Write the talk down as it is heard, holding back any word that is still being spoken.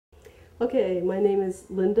Okay, my name is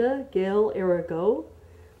Linda Gail Arrigo,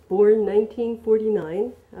 born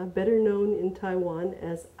 1949, better known in Taiwan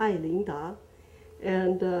as Ai Ling Da.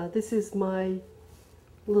 And this is my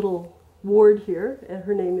little ward here, and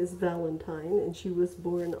her name is Valentine, and she was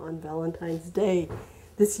born on Valentine's Day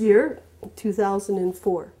this year,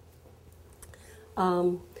 2004.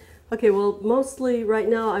 Okay, well, mostly right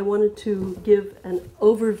now I wanted to give an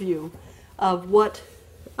overview of what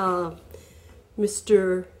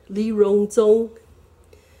Mr. Li Rongzong,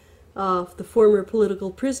 the former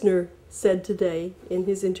political prisoner, said today in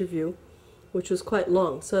his interview, which was quite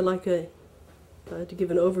long. So I'd like to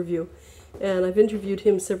give an overview. And I've interviewed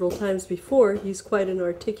him several times before. He's quite an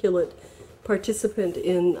articulate participant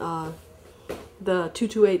in the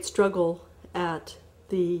 228 struggle at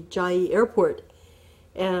the Chiayi airport.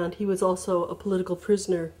 And he was also a political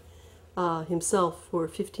prisoner himself for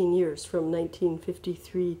 15 years, from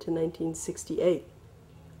 1953 to 1968.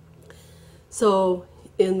 So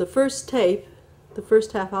in the first tape, the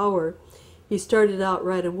first half hour, he started out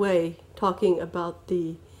right away talking about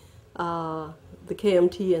the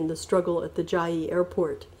KMT and the struggle at the Chiayi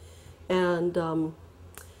airport. And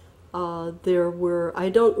there were, I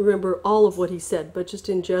don't remember all of what he said, but just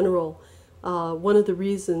in general, one of the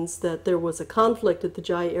reasons that there was a conflict at the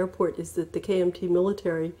Chiayi airport is that the KMT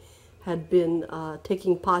military had been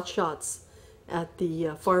taking pot shots at the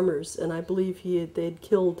farmers, and I believe they'd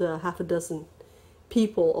killed half a dozen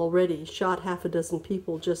people already, shot half a dozen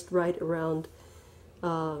people just right around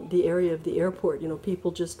the area of the airport. You know,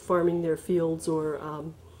 people just farming their fields or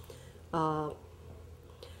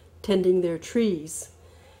tending their trees.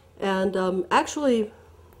 And actually,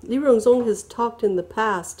 Li Rongzong has talked in the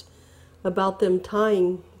past about them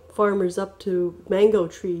tying farmers up to mango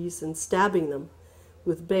trees and stabbing them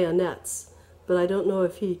with bayonets. But I don't know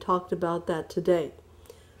if he talked about that today.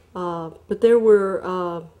 But there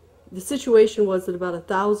were, the situation was that about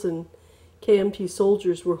 1,000 KMT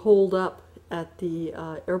soldiers were holed up at the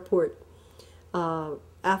airport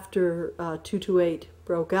after 228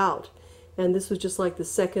 broke out. And this was just like the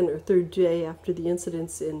second or third day after the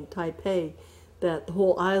incidents in Taipei that the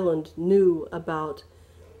whole island knew about,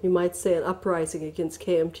 you might say, an uprising against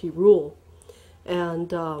KMT rule.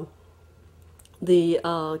 And the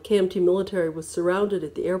KMT military was surrounded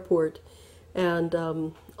at the airport, and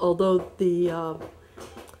although the,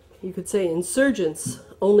 you could say, insurgents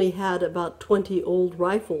only had about 20 old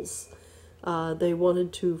rifles, they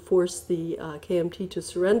wanted to force the KMT to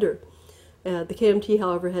surrender. The KMT,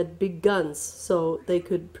 however, had big guns, so they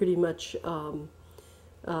could pretty much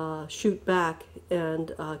shoot back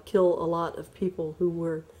and kill a lot of people who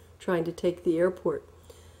were trying to take the airport.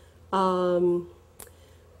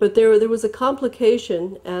 But there was a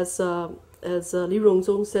complication, as Li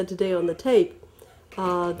Rongzong said today on the tape,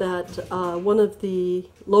 that one of the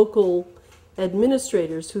local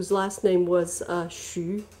administrators, whose last name was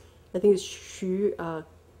Xu, I think it's Xu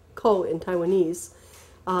Ko in Taiwanese,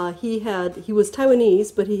 he was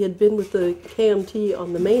Taiwanese, but he had been with the KMT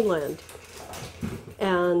on the mainland.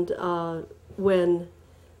 And when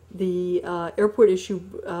the airport issue,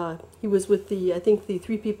 he was with the, I think, the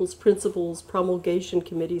Three People's Principles Promulgation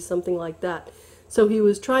Committee, something like that. So he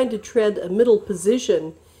was trying to tread a middle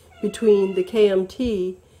position between the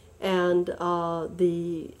KMT and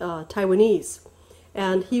the Taiwanese.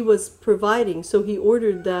 And he was providing, so he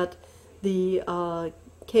ordered that the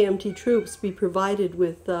KMT troops be provided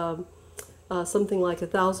with something like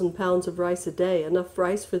 1,000 pounds of rice a day, enough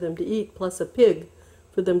rice for them to eat, plus a pig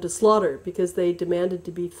for them to slaughter, because they demanded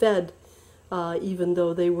to be fed, even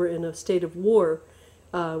though they were in a state of war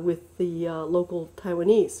with the local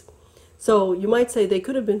Taiwanese. So you might say they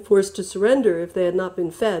could have been forced to surrender if they had not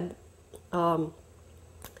been fed. But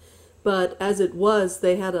as it was,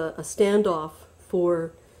 they had a standoff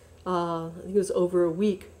for, I think it was over a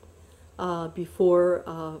week, before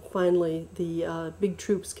finally the big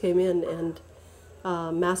troops came in and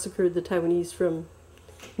massacred the Taiwanese from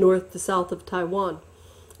north to south of Taiwan.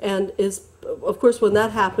 And of course, when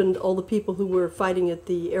that happened, all the people who were fighting at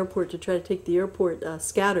the airport to try to take the airport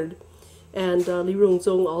scattered, and Li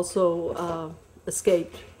Rongzong also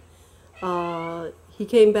escaped. He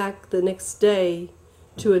came back the next day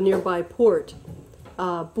to a nearby port,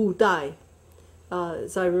 Budai.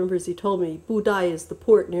 As I remember, as he told me, Budai is the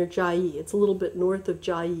port near Chiayi. It's a little bit north of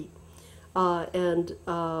Chiayi.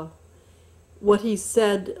 What he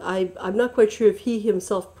said, I'm not quite sure if he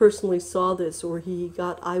himself personally saw this or he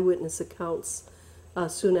got eyewitness accounts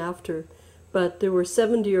soon after, but there were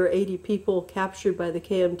 70 or 80 people captured by the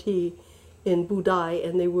KMT in Budai,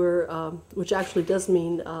 and they were, which actually does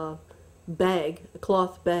mean bag, a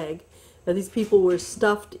cloth bag. Now, these people were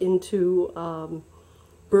stuffed into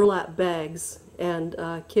burlap bags and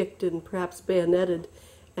kicked and perhaps bayoneted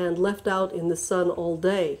and left out in the sun all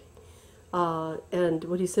day. And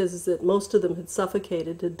what he says is that most of them had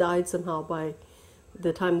suffocated, had died somehow by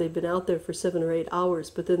the time they'd been out there for 7 or 8 hours,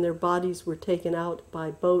 but then their bodies were taken out by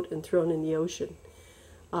boat and thrown in the ocean.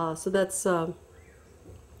 So that's, I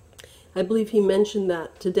believe he mentioned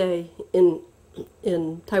that today in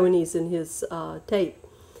Taiwanese in his tape.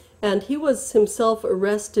 And he was himself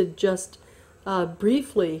arrested just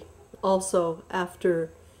briefly also after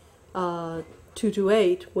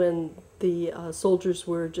 228, when the soldiers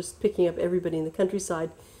were just picking up everybody in the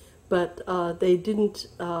countryside. But they didn't,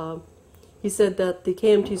 he said that the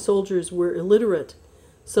KMT soldiers were illiterate,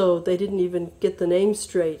 so they didn't even get the name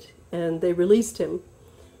straight, and they released him,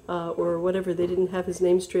 or whatever. They didn't have his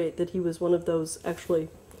name straight, that he was one of those actually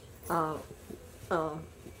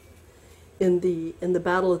in the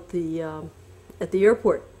battle at the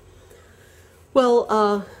airport.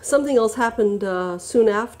 Well, something else happened soon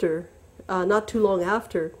after, not too long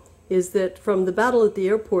after, is that from the battle at the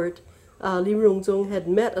airport, Li Rongzong had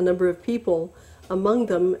met a number of people, among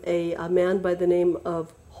them a man by the name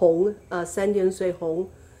of Hong, San Yan Sui Hong.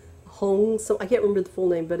 Hong, so I can't remember the full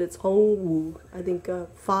name, but it's Hong Wu, I think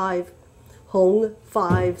Hong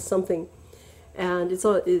 5 something. And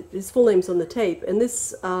his full name's on the tape. And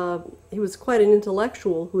this, he was quite an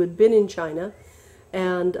intellectual who had been in China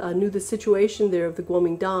and knew the situation there of the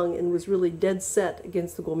Kuomintang and was really dead set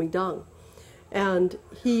against the Kuomintang. And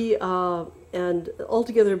he, and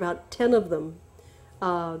altogether about 10 of them,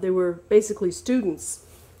 they were basically students.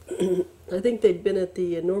 I think they'd been at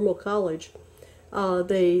the normal college.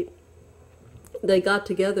 They got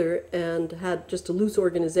together and had just a loose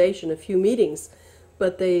organization, a few meetings,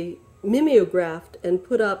 but they mimeographed and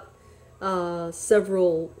put up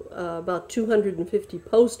several, about 250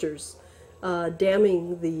 posters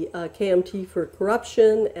damning the KMT for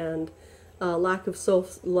corruption and lack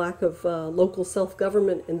of local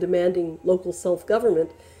self-government, and demanding local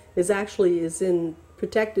self-government is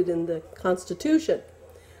protected in the Constitution.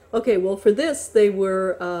 Okay, well, for this they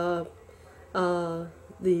were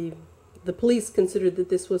the police considered that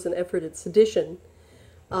this was an effort at sedition.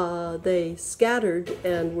 They scattered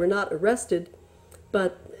and were not arrested,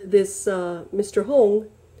 but this Mr. Hong,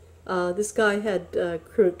 this guy had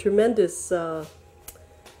tremendous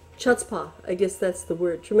chutzpah, I guess that's the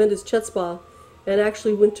word, tremendous chutzpah, and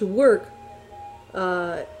actually went to work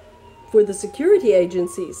for the security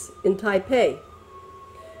agencies in Taipei.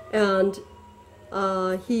 And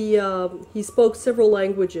he spoke several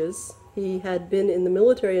languages. He had been in the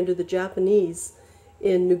military under the Japanese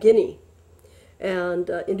in New Guinea, and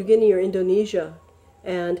in New Guinea or Indonesia,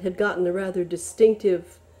 and had gotten a rather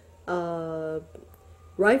distinctive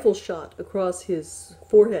rifle shot across his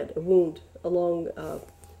forehead, a wound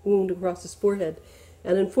across his forehead.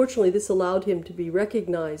 And unfortunately, this allowed him to be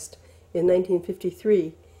recognized in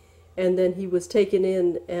 1953, and then he was taken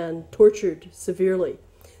in and tortured severely.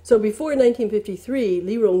 So before 1953,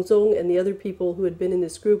 Li Rongzong and the other people who had been in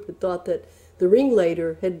this group had thought that the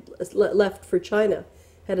ringleader had left for China,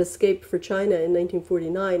 had escaped for China in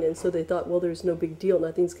 1949, and so they thought, well, there's no big deal,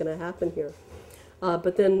 nothing's going to happen here.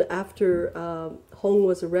 But then after Hong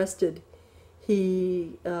was arrested,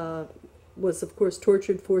 he was, of course,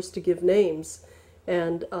 tortured, forced to give names,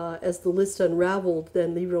 and as the list unraveled,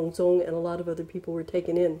 then Li Rongzong and a lot of other people were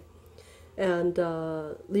taken in. And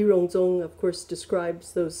Li Rongzong, of course,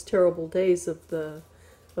 describes those terrible days of the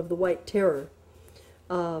White Terror.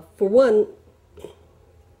 For one,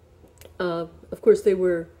 of course, they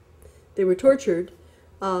were tortured.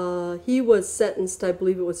 He was sentenced, I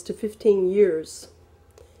believe it was, to 15 years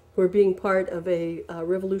for being part of a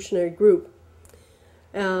revolutionary group,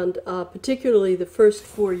 and particularly the first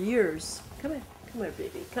 4 years. Come here,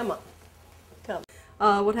 baby. Come on. Come.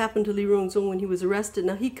 What happened to Li Rongzong when he was arrested?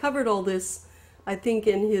 Now, he covered all this, I think,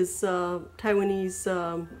 in his Taiwanese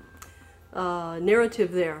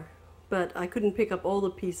narrative there, but I couldn't pick up all the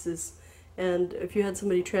pieces. And if you had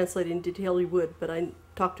somebody translate in detail, you would, but I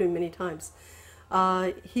talked to him many times.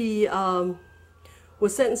 He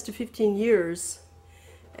was sentenced to 15 years,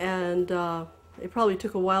 and it probably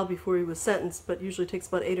took a while before he was sentenced, but usually takes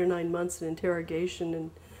about 8 or 9 months in interrogation and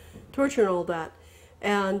torture and all that.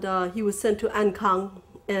 And he was sent to Ankang,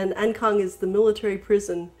 and Ankang is the military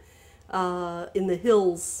prison in the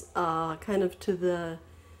hills, kind of to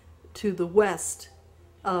the west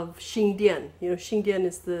of Xingdian. You know, Xingdian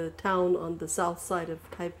is the town on the south side of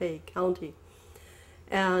Taipei County.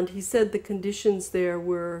 And he said the conditions there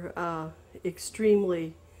were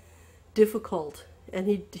extremely difficult. And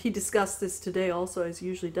he discussed this today also, as he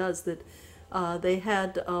usually does, that they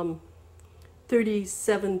had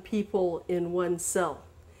 37 people in one cell.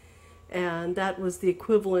 and that was the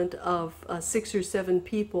equivalent of 6 or 7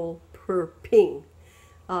 people per ping.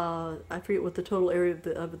 I forget what the total area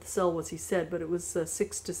of the cell was, he said, but it was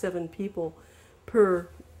 6 to 7 people per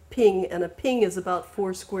ping, and a ping is about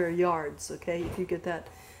 4 square yards, okay, if you get that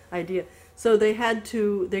idea. So they had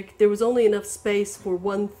to, there was only enough space for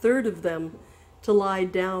 1/3 of them to lie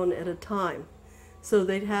down at a time. So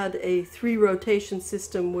they'd had a 3 rotation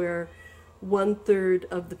system where 1/3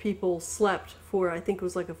 of the people slept for, I think it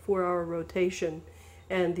was like a 4-hour rotation,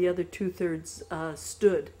 and the other 2/3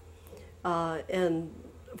 stood. And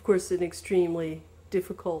of course, an extremely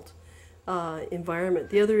difficult environment.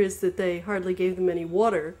 The other is that they hardly gave them any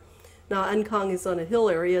water. Now, Ankang is on a hill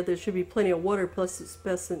area. There should be plenty of water, plus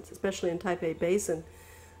especially in Taipei Basin.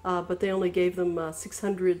 But they only gave them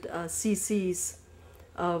 600 cc's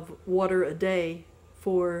of water a day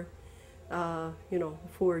for,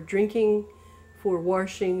 for drinking, for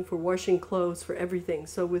washing clothes, for everything.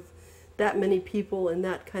 So with that many people in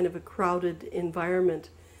that kind of a crowded environment,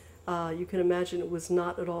 you can imagine it was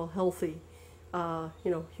not at all healthy,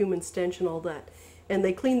 human stench and all that. And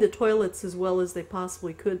they cleaned the toilets as well as they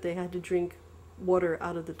possibly could. They had to drink water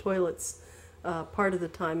out of the toilets part of the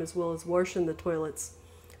time, as well as washing the toilets.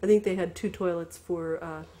 I think they had 2 toilets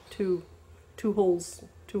for two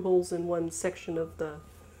holes in one section of the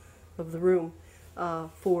room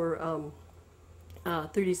for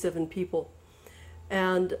 37 people.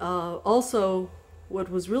 And also, what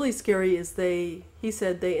was really scary is he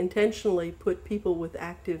said they intentionally put people with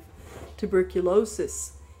active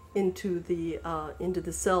tuberculosis into the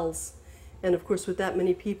cells, and of course with that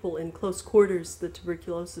many people in close quarters, the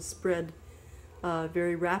tuberculosis spread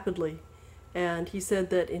very rapidly. And he said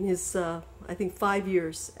that in his I think 5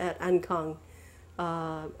 years at Ankang,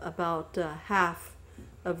 about half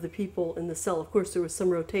of the people in the cell, of course there was some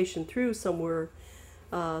rotation through, some were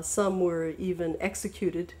even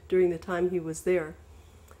executed during the time he was there.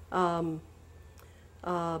 But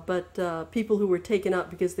people who were taken out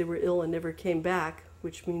because they were ill and never came back,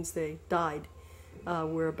 which means they died,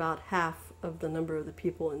 were about half of the number of the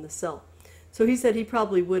people in the cell. So he said he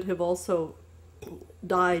probably would have also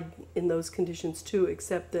died in those conditions too,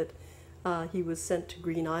 except that he was sent to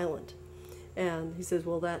Green Island. And he says,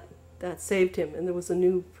 well, that saved him. And there was a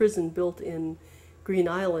new prison built in Green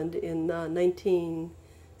Island in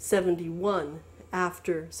 1971,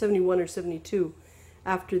 after 71 or 72,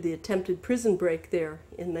 after the attempted prison break there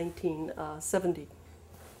in 1970.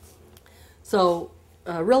 So,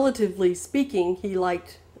 relatively speaking, he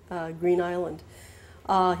liked Green Island.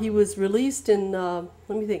 He was released in, let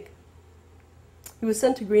me think. He was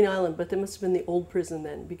sent to Green Island, but that must have been the old prison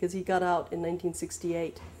then, because he got out in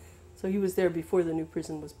 1968. So he was there before the new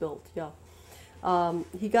prison was built, yeah.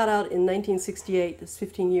 He got out in 1968, that's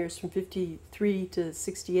 15 years, from 53 to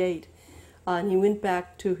 68, and he went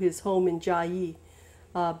back to his home in Jiayi.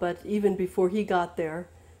 But even before he got there,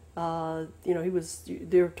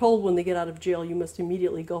 they were told when they get out of jail, you must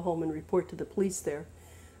immediately go home and report to the police there.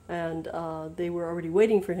 And they were already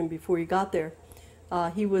waiting for him before he got there.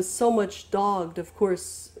 He was so much dogged, of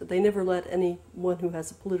course, they never let anyone who has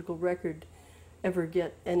a political record ever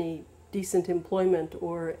get any decent employment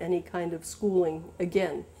or any kind of schooling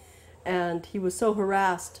again. And he was so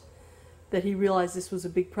harassed that he realized this was a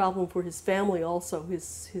big problem for his family also,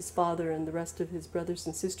 his father and the rest of his brothers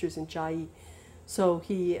and sisters in Jiayi. So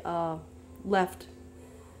he left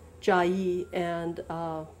Jiayi and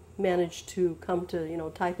managed to come to,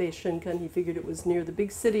 Taipei Shenzhen. He figured it was near the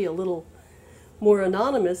big city, a little more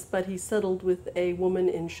anonymous, but he settled with a woman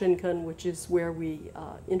in Shenzhen, which is where we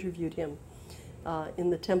interviewed him, in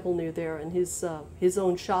the temple near there. And his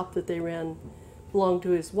own shop that they ran belonged to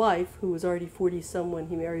his wife, who was already 40-some when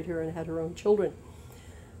he married her and had her own children.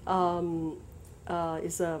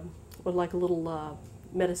 Is like a little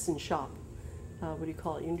medicine shop. What do you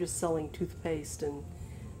call it? You're just selling toothpaste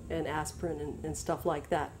and aspirin and stuff like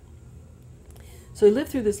that. So he lived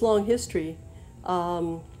through this long history.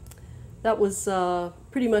 That was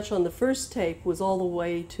pretty much on the first tape, was all the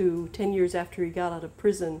way to 10 years after he got out of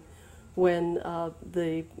prison, when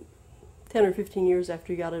the 10 or 15 years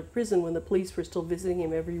after he got out of prison, when the police were still visiting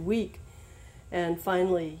him every week. And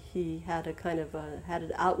finally he had a kind of had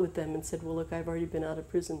it out with them and said, well, look, I've already been out of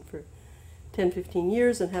prison for 10, 15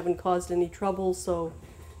 years and haven't caused any trouble, so,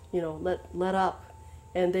 let up.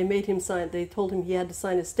 And they made him sign, they told him he had to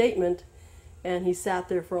sign a statement, and he sat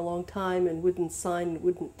there for a long time and wouldn't sign,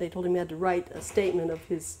 they told him he had to write a statement of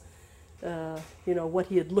his, what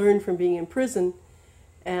he had learned from being in prison,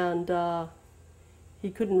 and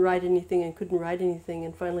he couldn't write anything,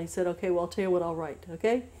 and finally he said, okay, well, I'll tell you what I'll write,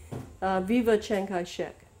 okay? Viva Chiang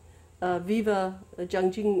Kai-shek. Viva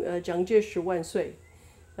Jiang Jie Shi Wan Sui.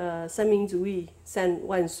 三民主义三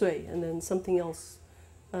万岁, and then something else,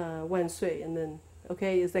 万岁, and then,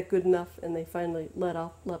 okay, is that good enough? And they finally let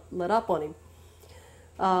up on him.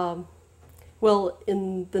 Well,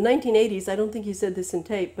 in the 1980s, I don't think he said this in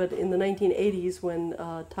tape, but in the 1980s, when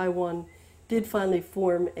Taiwan did finally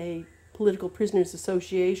form a political prisoners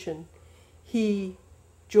association, he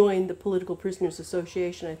joined the Political Prisoners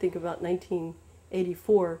Association, I think about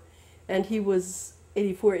 1984, and he was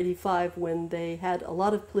 84, 85 when they had a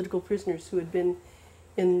lot of political prisoners who had been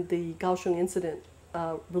in the Kaohsiung incident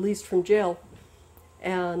released from jail,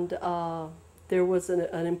 and there was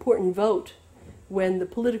an important vote when the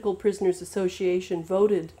Political Prisoners Association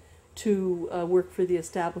voted to work for the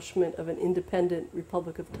establishment of an independent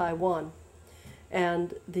Republic of Taiwan.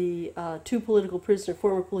 And the two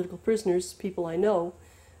former political prisoners, people I know,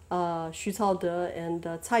 Hsu Hsin-liang and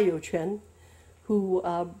Cai Youquan, who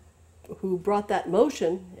brought that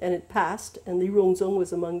motion, and it passed, and Li Rongzong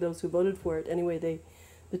was among those who voted for it. Anyway,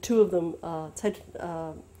 the two of them,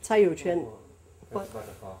 Cai Youquan.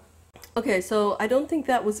 Okay, so I don't think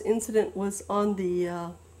that incident was on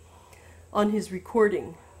on his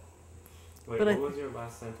recording. Wait, but what was your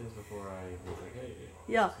last sentence before I was like, hey?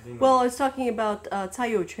 Yeah, well, I was talking about Cai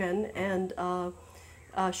Youquan and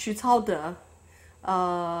Hsu Hsin-liang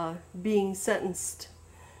being sentenced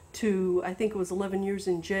to, I think it was 11 years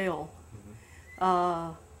in jail,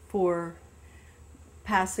 for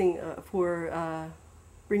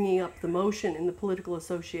bringing up the motion in the political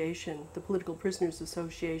association, the Political Prisoners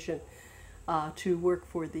Association, to work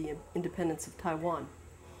for the independence of Taiwan.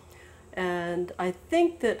 And I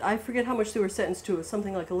think that, I forget how much they were sentenced to, it was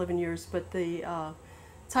something like 11 years, but the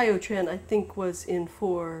Cai Youquan, I think, was in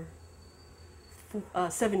for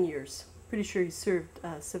 7 years. Pretty sure he served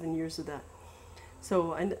 7 years of that.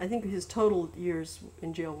 So I think his total years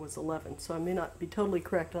in jail was 11, so I may not be totally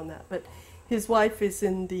correct on that. But his wife is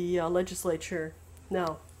in the legislature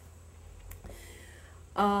now.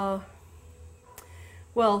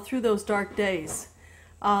 Well, through those dark days.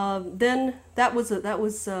 Then that was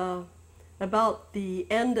about the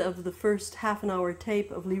end of the first half-an-hour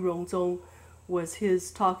tape of Li Rongzong, was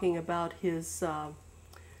his talking about his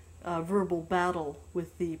verbal battle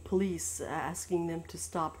with the police, asking them to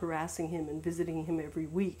stop harassing him and visiting him every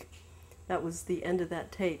week. That was the end of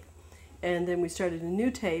that tape. And then we started a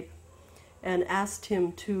new tape and asked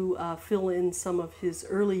him to fill in some of his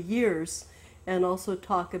early years and also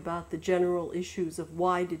talk about the general issues of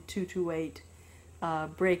why did 228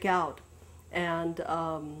 break out, and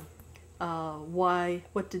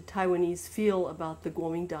what did Taiwanese feel about the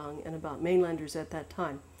Kuomintang and about mainlanders at that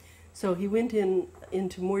time. So he went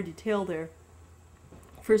into more detail there,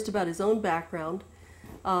 first about his own background,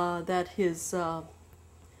 that his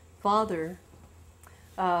father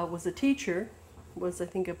was a teacher, was I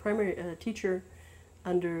think a primary teacher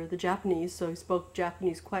under the Japanese, so he spoke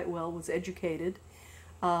Japanese quite well, was educated.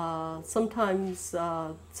 Sometime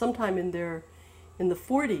in the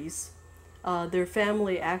 40s, their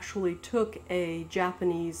family actually took a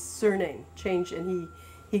Japanese surname, changed, and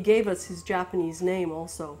he gave us his Japanese name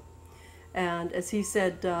also. And as he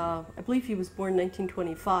said, I believe he was born in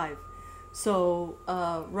 1925, so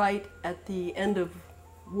right at the end of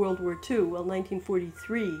World War II, well,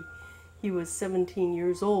 1943, he was 17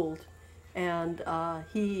 years old, and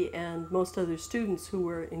he and most other students who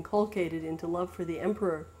were inculcated into love for the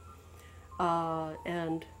emperor,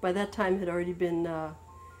 and by that time had already been,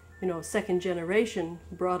 second generation,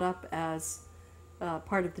 brought up as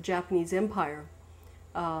part of the Japanese Empire,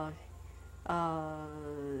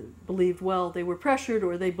 believed, well, they were pressured,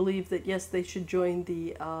 or they believed that, yes, they should join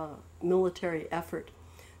the military effort.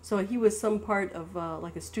 So he was some part of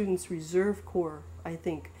like a student's reserve corps, I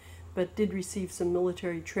think, but did receive some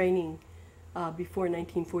military training before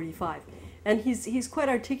 1945. And he's quite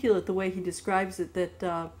articulate the way he describes it,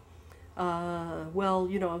 that,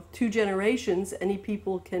 well, two generations, any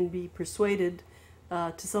people can be persuaded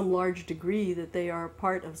to some large degree that they are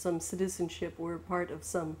part of some citizenship or part of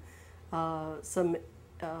some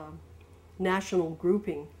national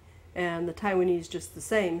grouping. And the Taiwanese, just the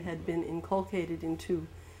same, had been inculcated into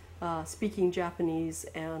speaking Japanese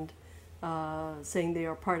and saying they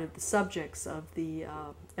are part of the subjects of the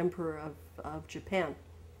Emperor of Japan.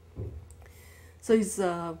 So he's,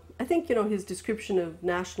 I think, his description of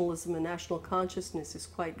nationalism and national consciousness is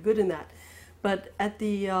quite good in that. But at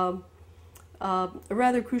the, a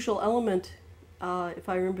rather crucial element, if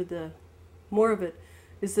I remember more of it,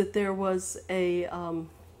 is that there was a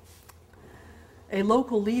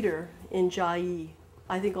local leader in Jiayi,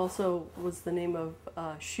 I think also was the name of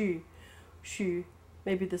Xu,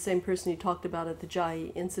 maybe the same person he talked about at the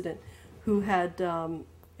Jiayi incident, who had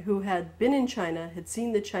who had been in China, had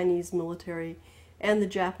seen the Chinese military and the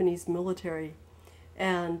Japanese military,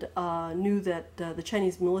 and knew that the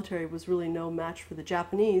Chinese military was really no match for the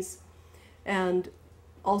Japanese, and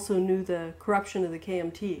also knew the corruption of the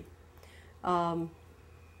KMT.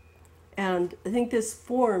 And I think this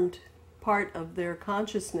formed part of their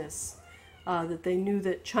consciousness, that they knew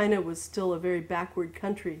that China was still a very backward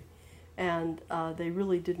country, and they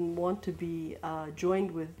really didn't want to be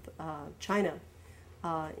joined with China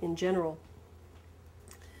in general.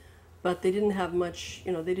 But they didn't have much,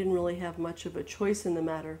 they didn't really have much of a choice in the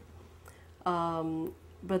matter.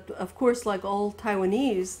 But of course, like all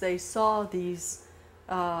Taiwanese, they saw these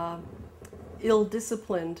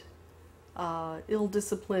ill-disciplined,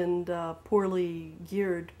 poorly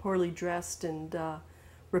geared, poorly dressed, and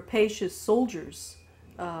rapacious soldiers,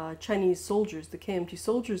 Chinese soldiers, the KMT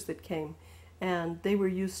soldiers that came, and they were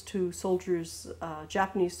used to soldiers,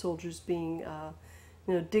 Japanese soldiers, being,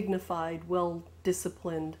 dignified,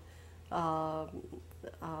 well-disciplined,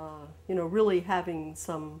 really having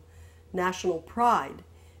some national pride.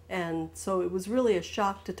 And so it was really a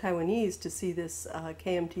shock to Taiwanese to see this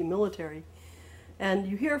KMT military. And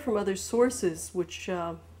you hear from other sources, which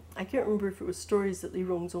I can't remember if it was stories that Li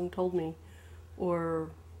Rongzong told me,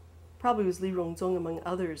 or probably was Li Rongzong among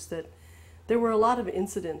others, that there were a lot of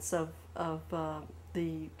incidents of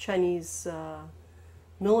the Chinese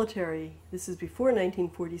military, this is before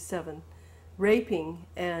 1947, raping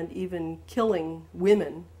and even killing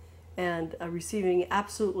women, and receiving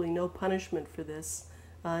absolutely no punishment for this,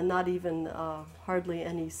 not even hardly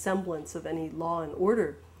any semblance of any law and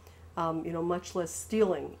order, much less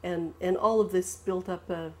stealing. And all of this built up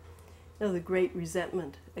the great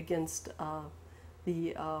resentment against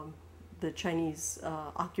the Chinese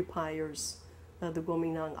occupiers, the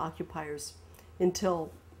Kuomintang occupiers,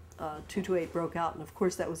 until 228 broke out. And of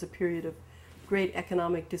course that was a period of great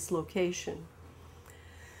economic dislocation.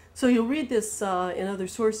 So you'll read this in other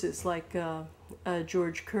sources, like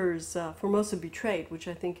George Kerr's Formosa Betrayed, which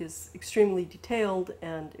I think is extremely detailed,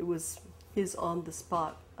 and it was his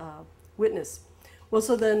on-the-spot witness. Well,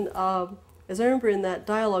 so then, as I remember in that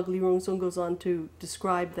dialogue, Li Rongzong goes on to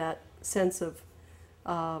describe that sense of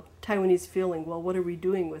Taiwanese feeling, well, what are we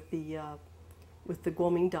doing with the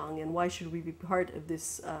Kuomintang, and why should we be part of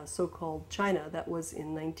this so-called China? That was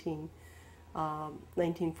in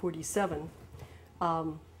 1947.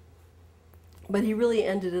 But he really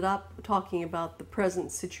ended it up talking about the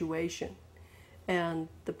present situation and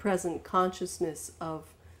the present consciousness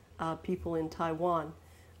of people in Taiwan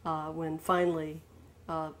when finally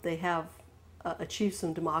they have achieved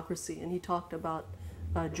some democracy. And he talked about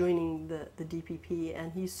joining the DPP,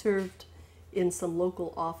 and he served in some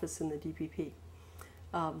local office in the DPP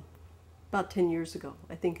about 10 years ago,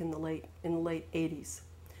 I think in the late 80s.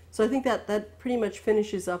 So I think that pretty much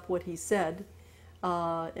finishes up what he said.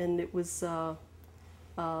 And it was,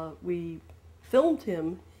 we filmed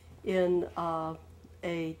him in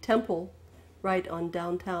a temple right on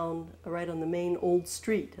downtown, right on the main old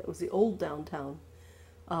street. It was the old downtown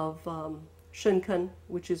of Shenzhen,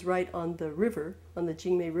 which is right on the river, on the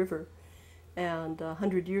Jingmei River. And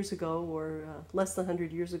 100 years ago, or less than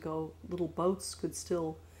 100 years ago, little boats could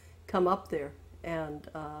still come up there and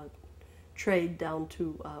trade down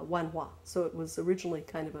to Wanhua. So it was originally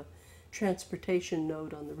kind of a transportation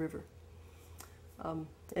node on the river.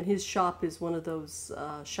 And his shop is one of those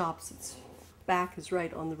shops, its back is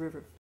right on the river.